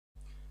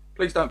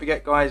Please don't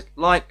forget, guys,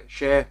 like,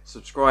 share,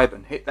 subscribe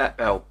and hit that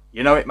bell.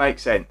 You know it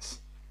makes sense.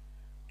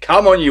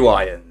 Come on, you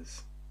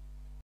Irons.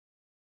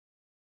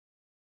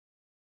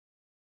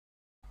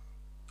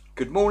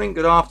 Good morning,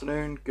 good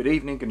afternoon, good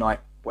evening, good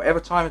night. Whatever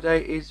time of day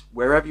it is,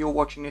 wherever you're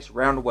watching this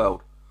around the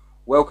world.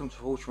 Welcome to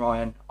Full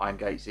Iron. I'm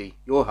Gatesy,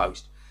 your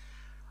host.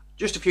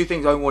 Just a few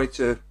things I wanted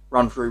to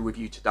run through with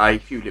you today, a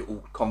few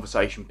little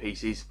conversation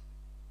pieces.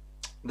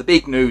 The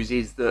big news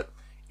is that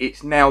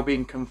it's now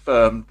been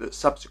confirmed that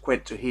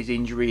subsequent to his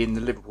injury in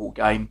the Liverpool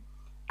game,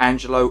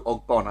 Angelo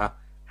Ogbonna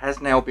has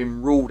now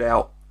been ruled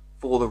out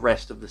for the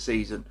rest of the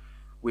season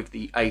with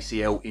the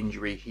ACL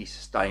injury he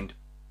sustained.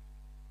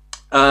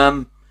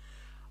 I'm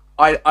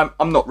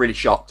not really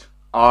shocked.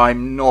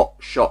 I'm not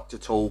shocked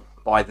at all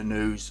by the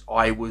news.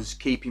 I was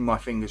keeping my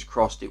fingers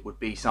crossed it would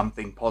be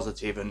something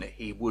positive and that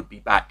he would be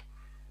back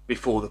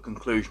before the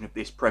conclusion of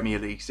this Premier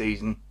League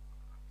season.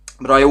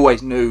 But I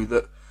always knew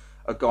that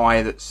a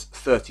guy that's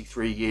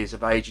 33 years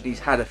of age, and he's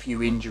had a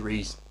few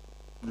injuries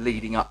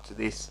leading up to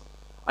this.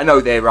 I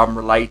know they're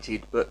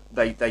unrelated, but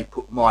they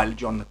put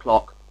mileage on the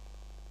clock.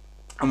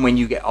 And when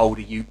you get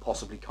older, you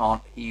possibly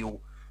can't heal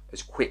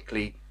as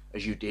quickly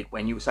as you did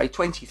when you were, say,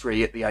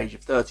 23 at the age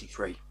of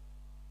 33.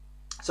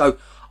 So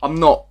I'm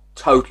not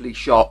totally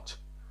shocked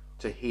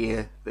to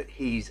hear that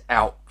he's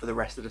out for the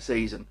rest of the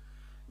season.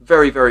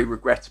 Very, very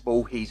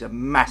regrettable. He's a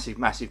massive,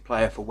 massive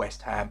player for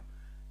West Ham.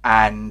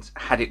 And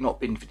had it not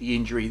been for the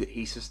injury that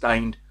he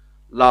sustained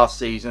last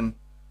season,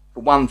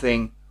 for one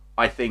thing,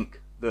 I think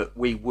that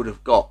we would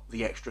have got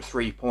the extra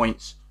 3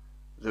 points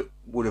that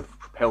would have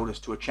propelled us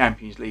to a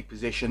Champions League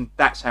position.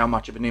 That's how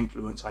much of an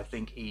influence I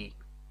think he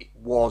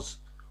was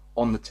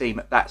on the team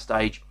at that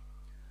stage.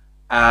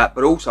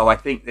 But also, I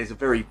think there's a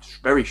very,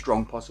 very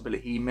strong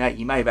possibility he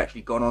may have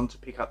actually gone on to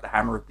pick up the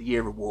Hammer of the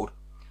Year award.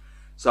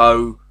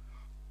 So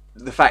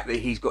the fact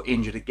that he's got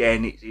injured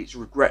again, it's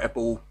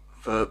regrettable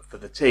for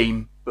the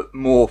team, but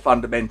more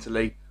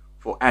fundamentally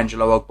for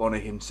Angelo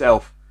Ogbonna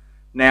himself.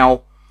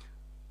 Now,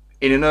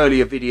 in an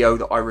earlier video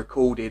that I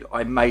recorded,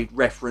 I made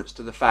reference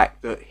to the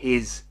fact that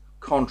his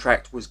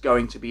contract was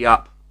going to be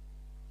up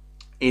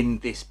in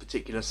this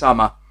particular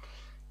summer,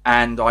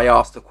 and I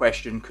asked the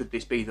question, could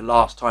this be the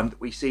last time that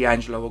we see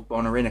Angelo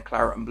Ogbonna in a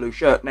claret and blue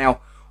shirt?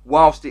 Now,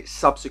 whilst it's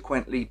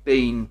subsequently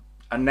been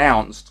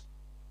announced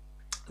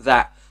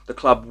that the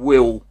club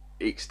will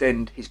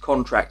extend his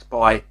contract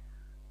by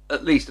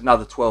at least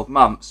another 12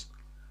 months,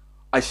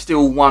 I do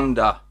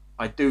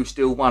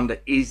still wonder,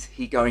 is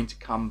he going to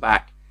come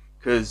back?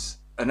 Because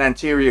an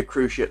anterior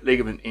cruciate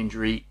ligament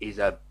injury is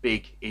a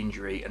big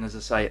injury, and as I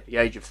say, at the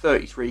age of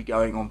 33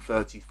 going on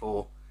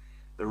 34,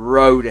 the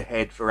road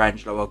ahead for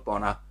Angelo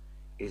Ogbonna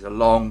is a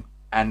long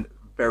and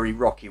very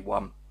rocky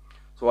one.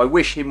 So I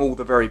wish him all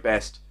the very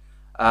best,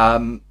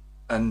 and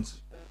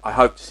I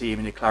hope to see him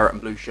in a claret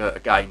and blue shirt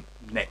again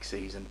next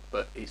season,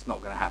 but it's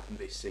not going to happen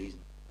this season.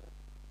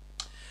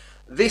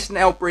 This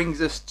now brings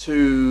us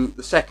to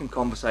the second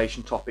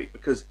conversation topic,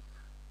 because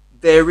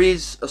there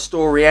is a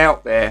story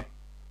out there.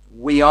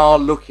 We are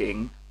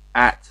looking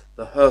at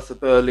the Hertha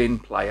Berlin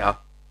player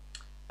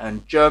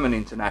and German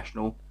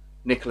international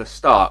Niklas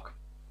Stark.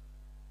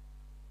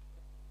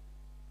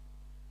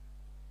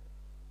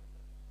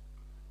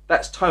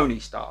 That's Tony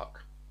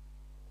Stark.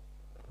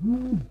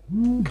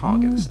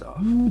 Can't get the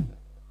stuff.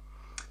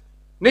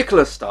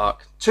 Niklas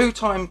Stark,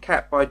 two-time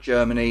cap by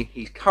Germany.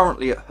 He's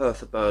currently at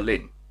Hertha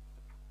Berlin,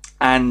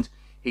 and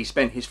he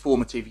spent his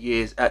formative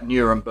years at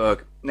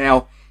Nuremberg.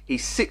 Now,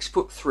 he's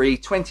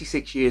 6'3",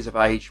 26 years of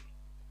age,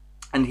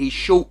 and he's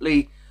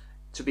shortly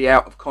to be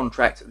out of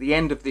contract at the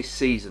end of this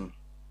season.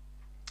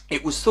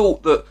 It was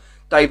thought that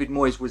David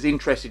Moyes was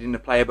interested in the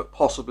player, but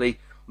possibly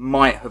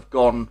might have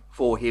gone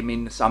for him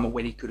in the summer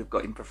when he could have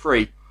got him for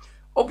free.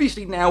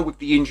 Obviously now with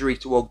the injury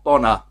to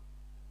Ogbonna,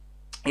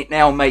 it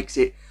now makes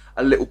it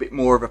a little bit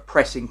more of a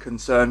pressing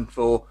concern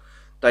for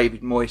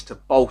David Moyes to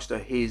bolster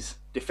his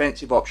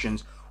defensive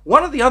options.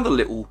 One of the other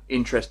little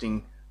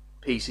interesting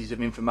pieces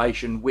of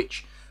information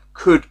which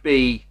could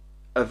be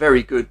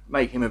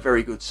make him a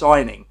very good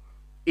signing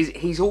is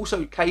he's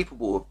also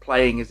capable of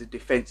playing as a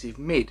defensive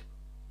mid.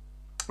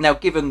 Now,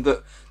 given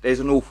that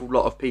there's an awful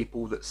lot of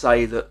people that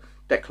say that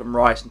Declan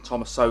Rice and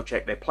Thomas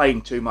Souček, they're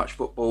playing too much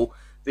football,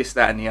 this,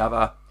 that and the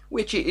other,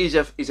 which is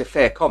a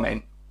fair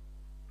comment,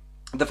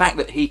 the fact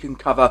that he can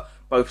cover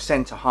both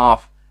centre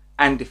half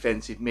and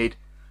defensive mid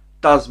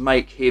does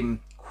make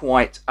him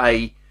quite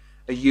a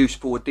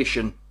useful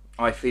addition,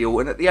 I feel.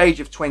 And at the age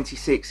of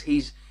 26,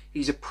 he's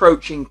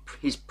approaching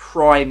his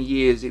prime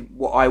years, in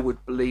what I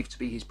would believe to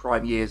be his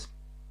prime years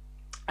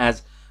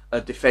as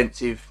a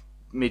defensive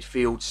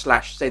midfield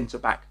 / centre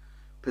back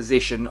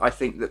position. I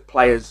think that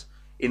players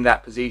in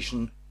that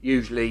position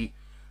usually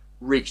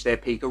reach their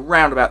peak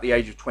around about the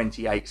age of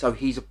 28. So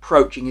he's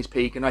approaching his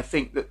peak, and I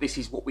think that this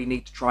is what we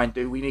need to try and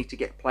do. We need to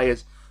get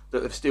players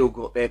that have still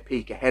got their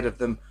peak ahead of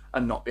them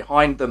and not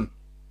behind them.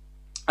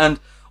 And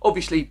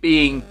obviously,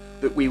 being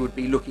that we would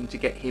be looking to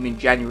get him in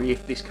January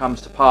if this comes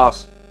to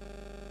pass,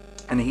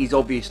 and he's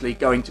obviously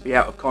going to be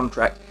out of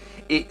contract,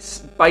 it's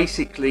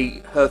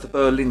basically Hertha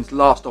Berlin's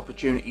last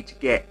opportunity to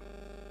get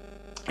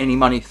any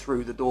money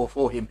through the door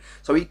for him.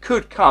 So he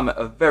could come at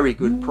a very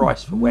good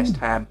price for West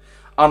Ham.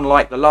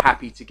 Unlike the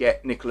happy to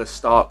get Niklas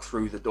Stark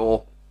through the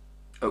door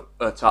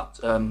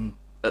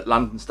at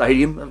London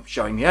Stadium. I'm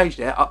showing the age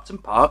there, Upton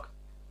Park.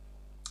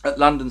 At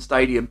London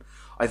Stadium,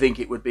 I think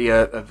it would be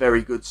a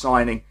very good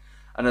signing.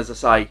 And as I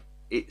say,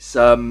 it's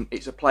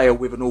a player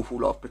with an awful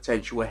lot of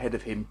potential ahead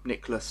of him,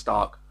 Niklas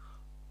Stark,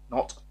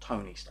 not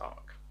Tony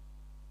Stark.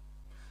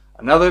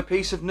 Another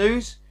piece of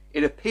news,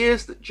 it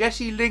appears that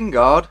Jesse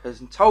Lingard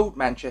has told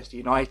Manchester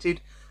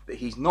United that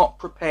he's not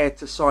prepared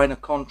to sign a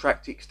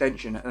contract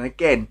extension. And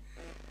again,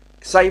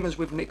 same as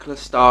with Niklas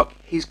Stark,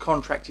 his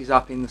contract is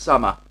up in the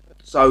summer.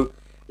 So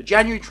the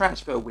January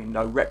transfer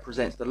window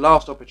represents the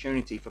last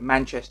opportunity for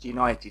Manchester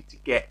United to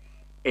get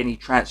any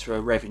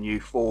transfer revenue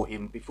for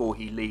him before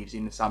he leaves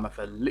in the summer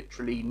for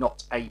literally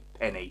not a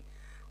penny.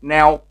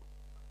 Now,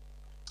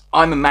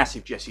 I'm a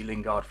massive Jesse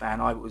Lingard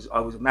fan. I was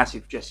a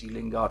massive Jesse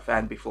Lingard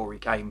fan before he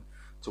came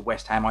to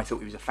West Ham. I thought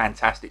he was a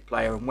fantastic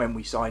player, and when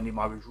we signed him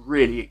I was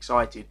really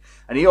excited.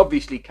 And he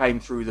obviously came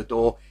through the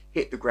door,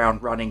 hit the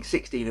ground running,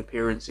 16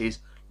 appearances,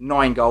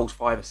 9 goals,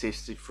 5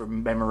 assists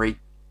from memory,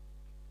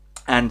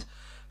 and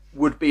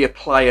would be a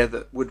player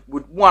that would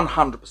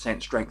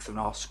 100% strengthen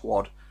our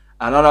squad.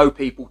 And I know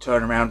people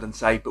turn around and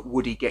say, but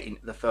would he get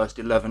into the first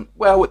 11?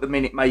 Well, at the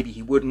minute maybe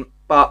he wouldn't,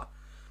 but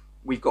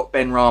we've got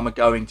Ben Rama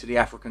going to the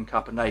African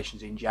Cup of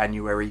Nations in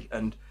January,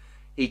 and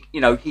he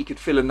could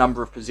fill a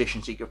number of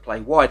positions. He could play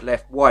wide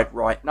left, wide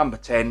right, number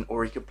 10,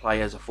 or he could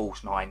play as a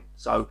false 9.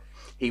 So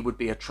he would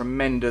be a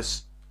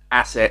tremendous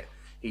asset.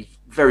 He's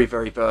very,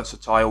 very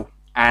versatile,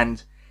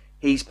 and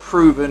he's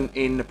proven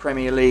in the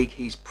Premier League.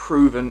 He's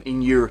proven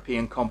in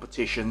European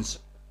competitions.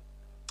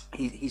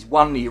 He's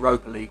won the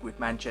Europa League with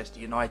Manchester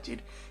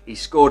United.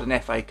 He's scored an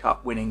FA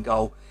Cup winning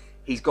goal.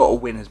 He's got a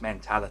winner's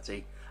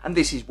mentality. And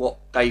this is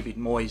what David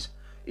Moyes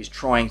is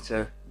trying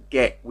to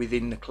get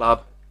within the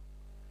club.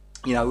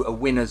 You know, a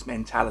winner's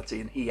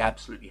mentality, and he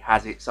absolutely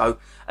has it. So,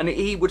 and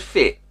he would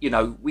fit. You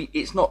know,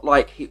 it's not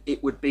like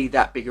it would be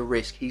that big a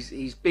risk.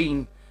 He's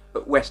been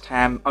at West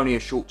Ham only a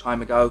short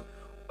time ago,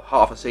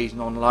 half a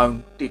season on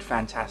loan, did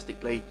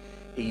fantastically.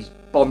 He's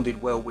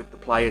bonded well with the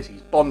players.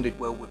 He's bonded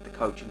well with the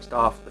coaching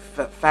staff.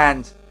 The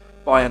fans,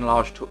 by and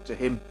large, took to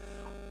him.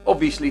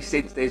 Obviously,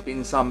 since there's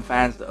been some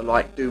fans that are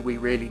like, do we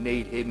really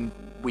need him?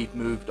 We've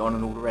moved on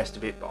and all the rest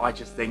of it. But I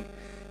just think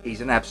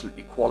he's an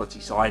absolutely quality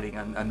signing,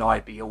 and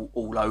I'd be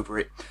all over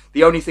it.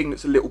 The only thing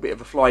that's a little bit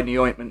of a fly in the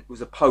ointment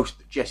was a post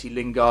that Jesse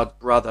Lingard's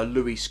brother,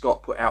 Louis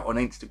Scott, put out on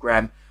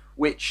Instagram,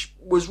 which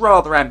was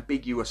rather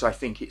ambiguous, I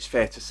think it's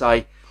fair to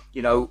say.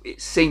 You know,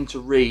 it seemed to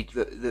read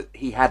that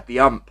he had the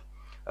ump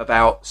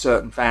about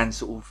certain fans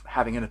sort of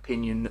having an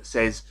opinion that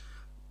says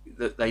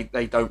that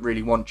they don't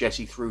really want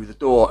Jesse through the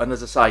door. And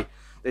as I say,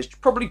 there's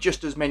probably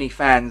just as many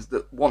fans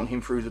that want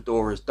him through the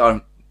door as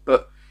don't.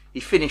 But he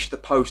finished the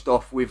post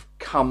off with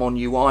 "Come on,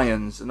 you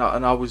Irons," and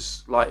I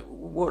was like,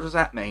 what does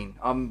that mean?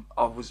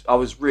 I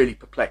was really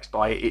perplexed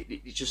by it.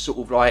 It's just sort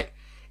of like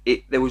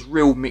there was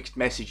real mixed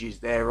messages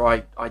there.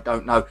 I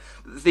don't know.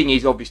 But the thing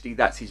is, obviously,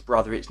 that's his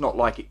brother. It's not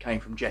like it came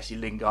from Jesse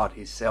Lingard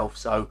himself.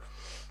 So,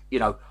 you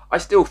know, I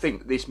still think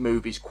that this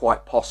move is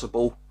quite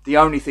possible. The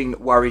only thing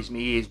that worries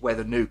me is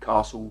whether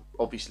Newcastle,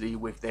 obviously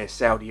with their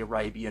Saudi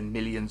Arabian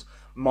millions,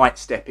 might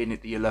step in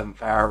at the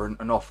 11th hour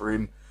and offer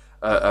him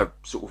a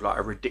sort of like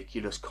a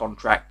ridiculous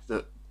contract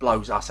that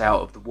blows us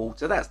out of the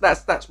water.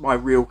 That's my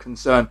real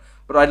concern.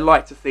 But I'd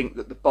like to think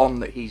that the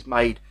bond that he's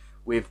made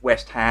with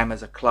West Ham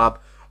as a club,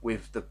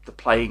 with the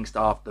playing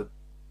staff, the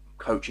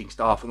coaching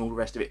staff and all the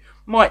rest of it,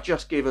 might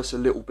just give us a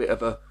little bit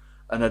of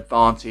an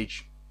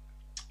advantage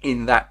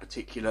in that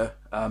particular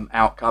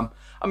outcome.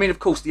 I mean, of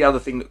course, the other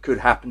thing that could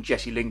happen,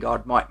 Jesse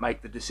Lingard might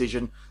make the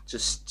decision to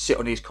sit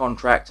on his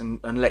contract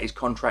and let his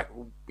contract,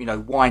 you know,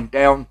 wind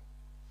down,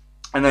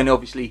 and then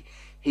obviously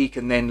he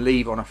can then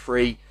leave on a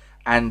free,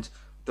 and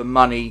the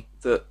money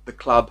that the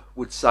club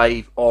would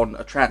save on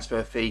a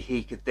transfer fee,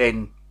 he could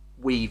then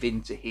weave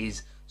into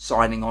his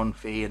signing on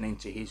fee and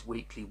into his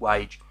weekly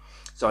wage.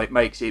 So it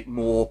makes it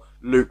more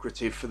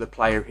lucrative for the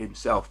player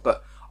himself.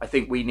 But I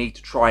think we need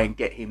to try and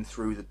get him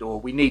through the door.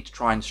 We need to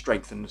try and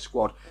strengthen the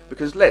squad,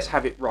 because let's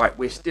have it right,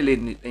 we're still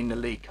in the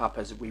League Cup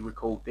as we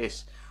record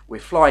this. We're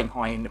flying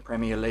high in the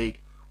Premier League.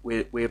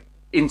 We're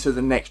into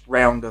the next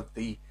round of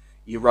the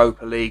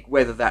Europa League.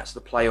 Whether that's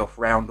the playoff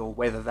round or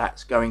whether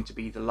that's going to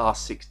be the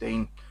last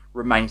 16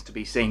 remains to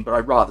be seen, but I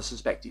rather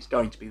suspect it's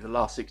going to be the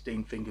last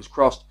 16, fingers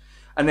crossed.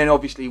 And then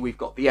obviously we've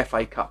got the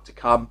FA Cup to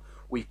come.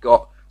 We've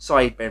got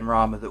Said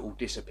Benrahma that will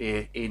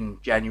disappear in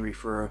January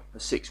for a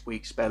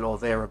 6-week spell or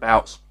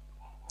thereabouts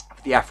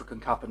for the African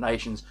Cup of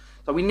Nations.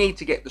 So we need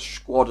to get the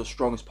squad as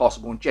strong as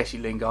possible, and Jesse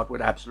Lingard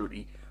would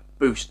absolutely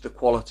boost the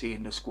quality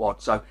in the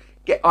squad. So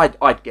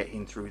I'd get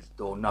him through the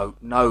door,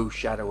 no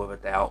shadow of a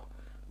doubt.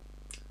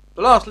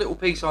 The last little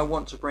piece I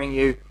want to bring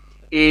you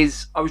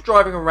is I was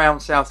driving around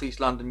southeast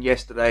London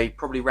yesterday,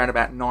 probably around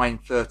about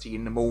 9:30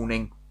 in the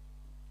morning,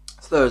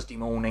 Thursday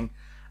morning,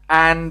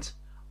 and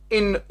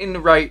in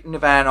the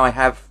van I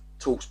have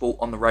TalkSport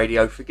on the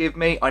radio. Forgive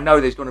me, I know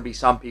there's going to be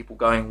some people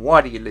going,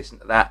 why do you listen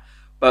to that?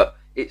 but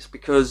it's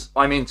because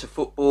I'm into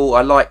football,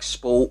 I like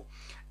sport,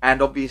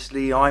 and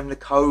obviously I'm the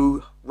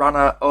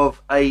co-runner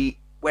of a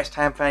West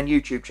Ham fan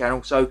YouTube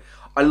channel, so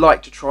I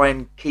like to try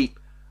and keep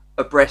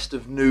abreast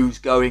of news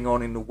going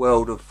on in the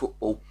world of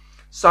football.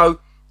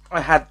 So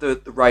I had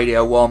the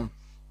radio on.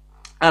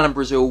 Alan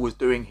Brazil was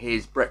doing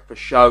his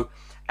breakfast show,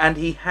 and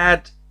he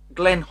had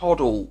Glenn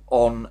Hoddle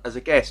on as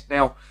a guest.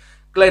 Now,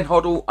 Glenn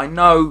Hoddle, I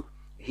know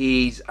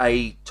he's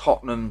a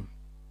Tottenham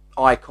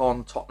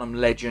icon, Tottenham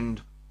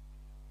legend,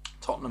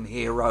 Tottenham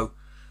hero,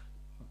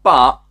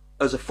 but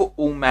as a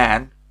football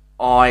man,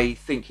 I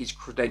think his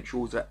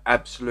credentials are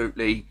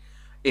absolutely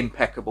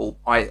impeccable.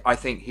 I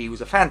think he was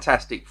a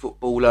fantastic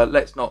footballer.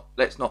 Let's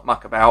not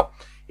muck about.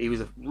 He was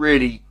a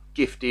really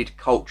gifted,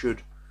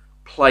 cultured,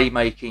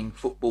 playmaking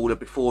footballer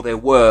before there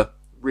were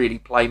really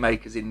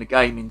playmakers in the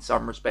game, in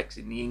some respects,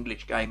 in the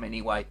English game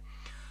anyway.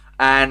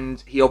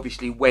 And he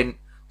obviously went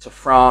to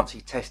France,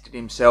 he tested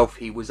himself,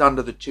 he was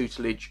under the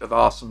tutelage of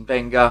Arsene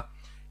Wenger,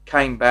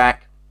 came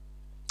back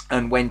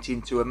and went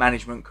into a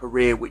management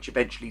career which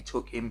eventually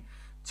took him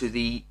to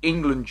the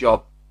England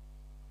job.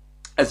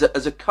 As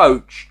a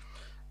coach,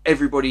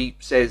 everybody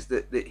says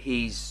that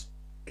he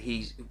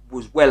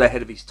was well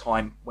ahead of his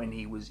time when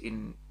he was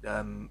in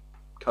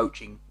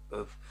coaching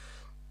of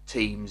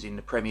teams in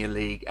the Premier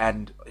League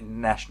and in the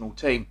national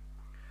team.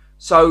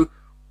 So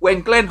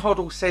when Glenn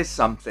Hoddle says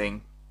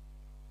something,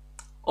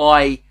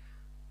 I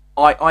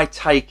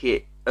take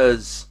it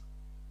as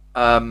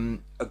a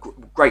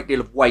great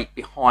deal of weight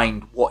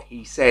behind what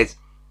he says.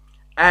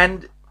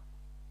 And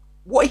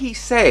what he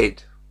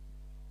said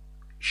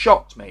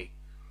shocked me.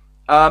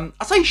 I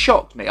say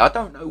shocked me. I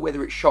don't know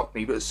whether it shocked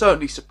me, but it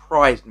certainly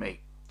surprised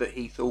me that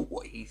he thought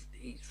what he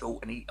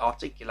thought, and he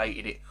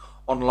articulated it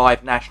on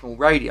live national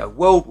radio,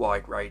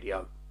 worldwide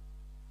radio.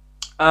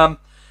 And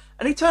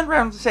he turned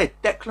around and said,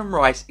 Declan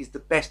Rice is the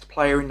best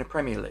player in the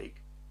Premier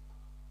League.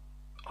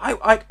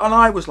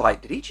 I was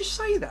like, did he just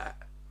say that?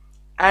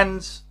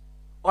 And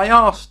I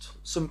asked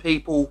some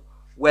people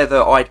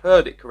whether I'd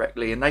heard it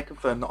correctly, and they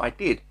confirmed that I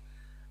did.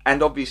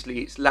 And obviously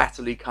it's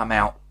latterly come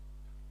out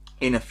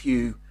in a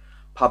few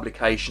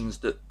publications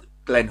that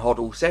Glenn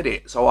Hoddle said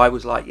it. So I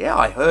was like, yeah,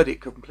 I heard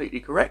it completely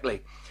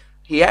correctly.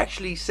 He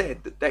actually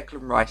said that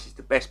Declan Rice is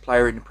the best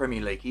player in the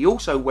Premier League. He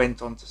also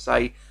went on to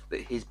say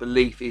that his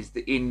belief is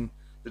that in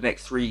the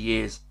next 3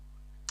 years,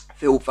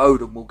 Phil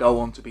Foden will go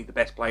on to be the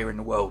best player in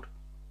the world.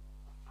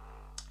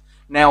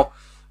 Now,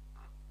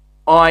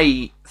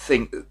 I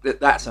think that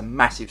that's a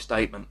massive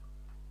statement,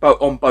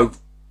 but on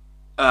both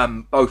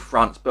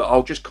fronts. But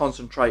I'll just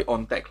concentrate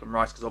on Declan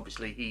Rice because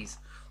obviously he's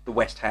the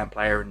West Ham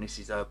player, and this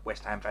is a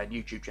West Ham fan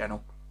YouTube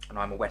channel, and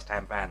I'm a West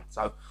Ham fan.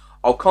 So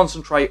I'll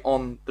concentrate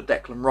on the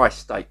Declan Rice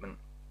statement.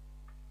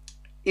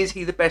 Is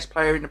he the best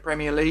player in the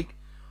Premier League?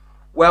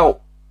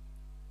 Well,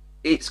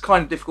 it's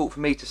kind of difficult for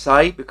me to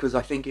say, because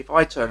I think if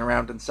I turn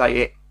around and say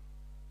it,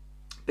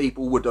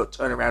 people would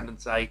turn around and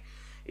say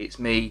it's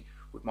me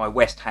with my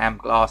West Ham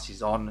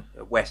glasses on,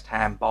 a West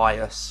Ham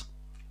bias,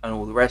 and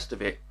all the rest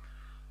of it.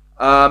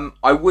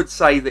 I would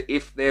say that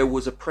if there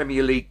was a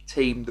Premier League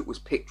team that was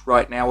picked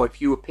right now, if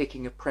you were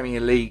picking a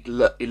Premier League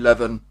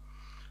 11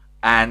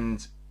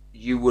 and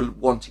you were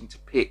wanting to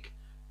pick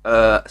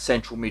a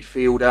central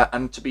midfielder,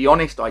 and to be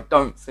honest, I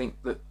don't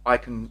think that I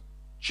can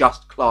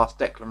just class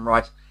Declan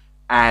Rice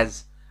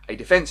as a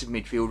defensive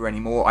midfielder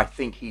anymore. I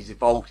think he's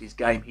evolved his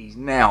game. He's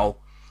now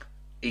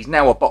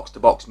a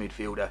box-to-box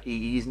midfielder.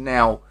 He is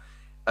now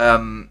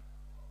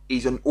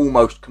he's an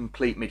almost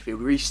complete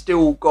midfielder.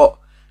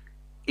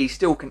 He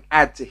still can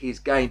add to his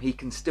game. He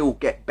can still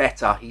get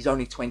better. He's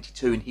only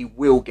 22 and he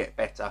will get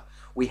better.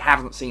 We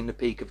haven't seen the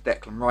peak of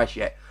Declan Rice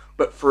yet.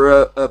 But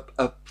for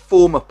a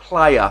former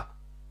player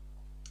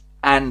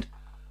and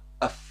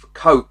a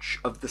coach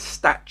of the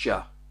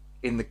stature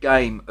in the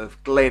game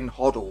of Glenn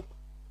Hoddle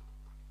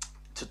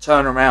to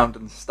turn around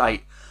and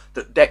state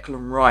that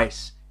Declan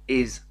Rice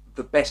is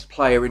the best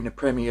player in the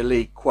Premier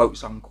League,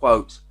 quotes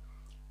unquote,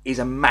 is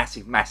a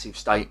massive, massive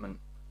statement.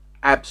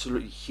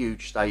 Absolutely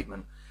huge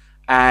statement.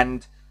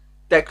 And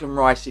Declan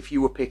Rice, if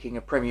you were picking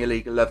a Premier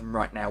League 11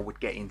 right now, would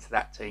get into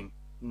that team.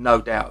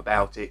 No doubt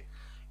about it.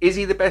 Is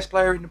he the best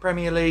player in the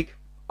Premier League?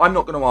 I'm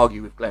not going to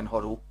argue with Glenn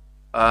Hoddle.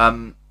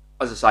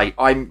 As I say,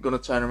 I'm going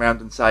to turn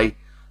around and say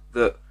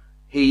that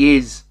he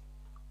has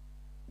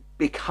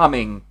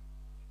become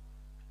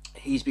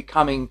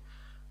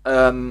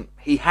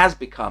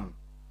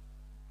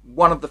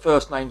one of the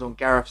first names on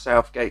Gareth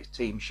Southgate's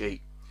team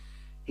sheet.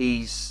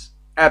 He's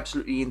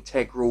absolutely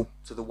integral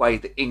to the way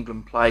that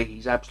England play.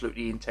 He's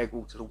absolutely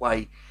integral to the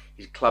way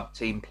his club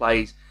team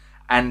plays.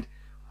 And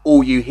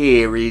all you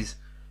hear is,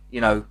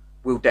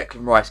 will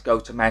Declan Rice go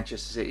to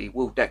Manchester City?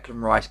 Will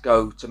Declan Rice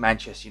go to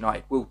Manchester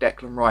United? Will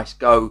Declan Rice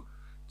go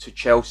to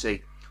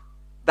Chelsea?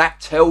 That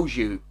tells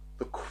you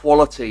the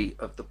quality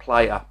of the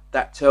player.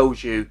 That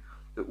tells you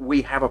that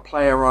we have a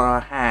player on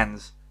our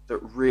hands that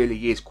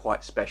really is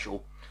quite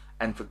special.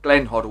 And for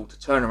Glenn Hoddle to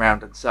turn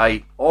around and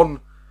say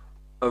on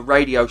a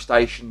radio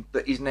station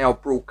that is now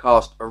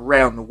broadcast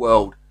around the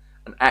world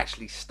and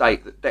actually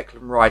state that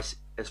Declan Rice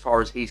as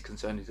far as he's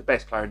concerned, is the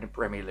best player in the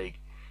Premier League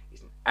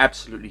is an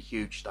absolutely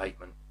huge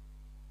statement.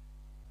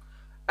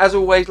 As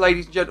always,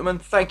 ladies and gentlemen,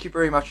 thank you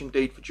very much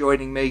indeed for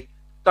joining me.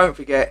 Don't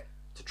forget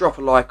to drop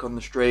a like on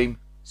the stream,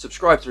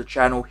 subscribe to the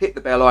channel, hit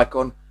the bell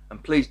icon,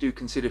 and please do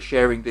consider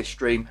sharing this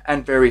stream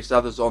and various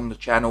others on the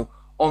channel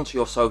onto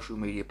your social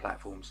media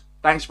platforms.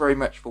 Thanks very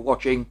much for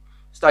watching.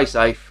 Stay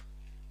safe.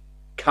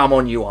 Come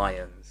on, you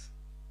Irons.